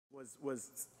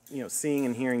Was you know, seeing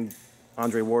and hearing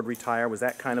Andre Ward retire, was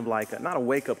that kind of like not a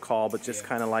wake-up call, but just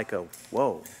kind of like a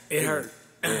whoa? It hurt.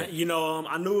 Yeah. You know,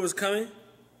 I knew it was coming,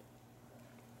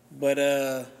 but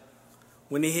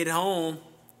when it hit home,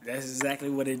 that's exactly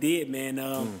what it did, man.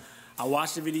 I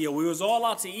watched the video. We was all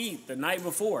out to eat the night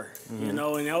before, you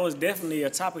know, and that was definitely a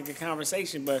topic of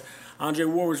conversation. But Andre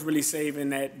Ward was really saving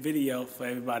that video for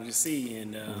everybody to see,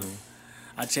 and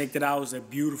I checked it out. It was a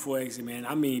beautiful exit, man.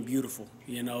 I mean, beautiful.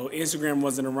 You know, Instagram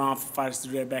wasn't around for fighters to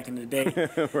do that back in the day,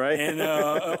 right? And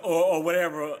or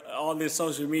whatever, all this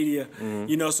social media,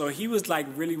 you know. So he was like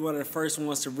really one of the first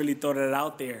ones to really throw that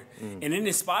out there, and it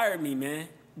inspired me, man.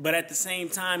 But at the same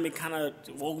time, it kind of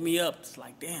woke me up. It's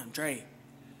like, damn, Dre,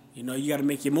 you know, you got to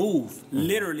make your move.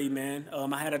 Literally, man.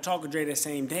 I had a talk with Dre that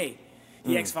same day.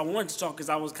 He asked if I wanted to talk because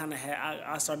I was kind of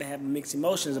I started having mixed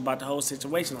emotions about the whole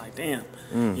situation. Like, damn,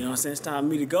 you know what I'm saying? It's time for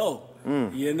me to go.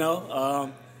 You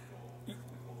know,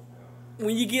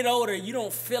 when you get older, you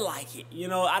don't feel like it. You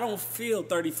know, I don't feel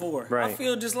 34. Right. I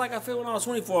feel just like I feel when I was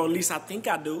 24. Or at least I think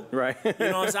I do. Right. You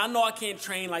know what I'm saying? I know I can't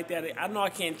train like that. I know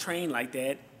I can't train like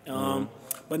that.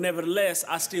 But nevertheless,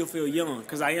 I still feel young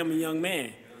because I am a young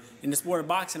man. In the sport of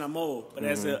boxing, I'm old. But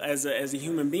as a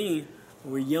human being,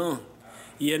 we're young.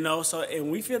 You know, so,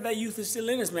 and we feel that youth is still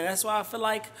in us, man. That's why I feel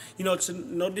like, you know,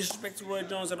 no disrespect to Roy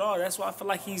Jones at all, that's why I feel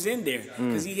like he's in there.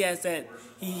 Because he has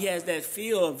that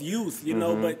feel of youth, you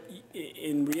know, but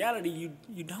in reality,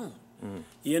 you don't.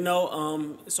 You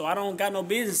know, so I don't got no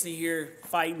business in here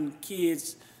fighting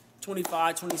kids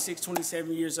 25, 26,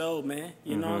 27 years old, man.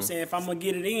 You know what I'm saying? If I'm going to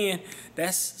get it in,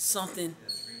 that's something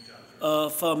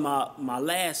for my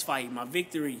last fight, my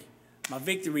victory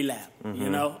lap, you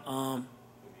know?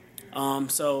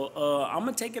 So I'm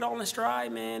gonna take it all in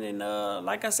stride, man, and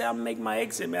like I said, I'm gonna make my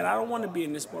exit, man. I don't want to be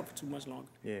in this sport for too much longer.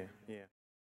 Yeah, yeah.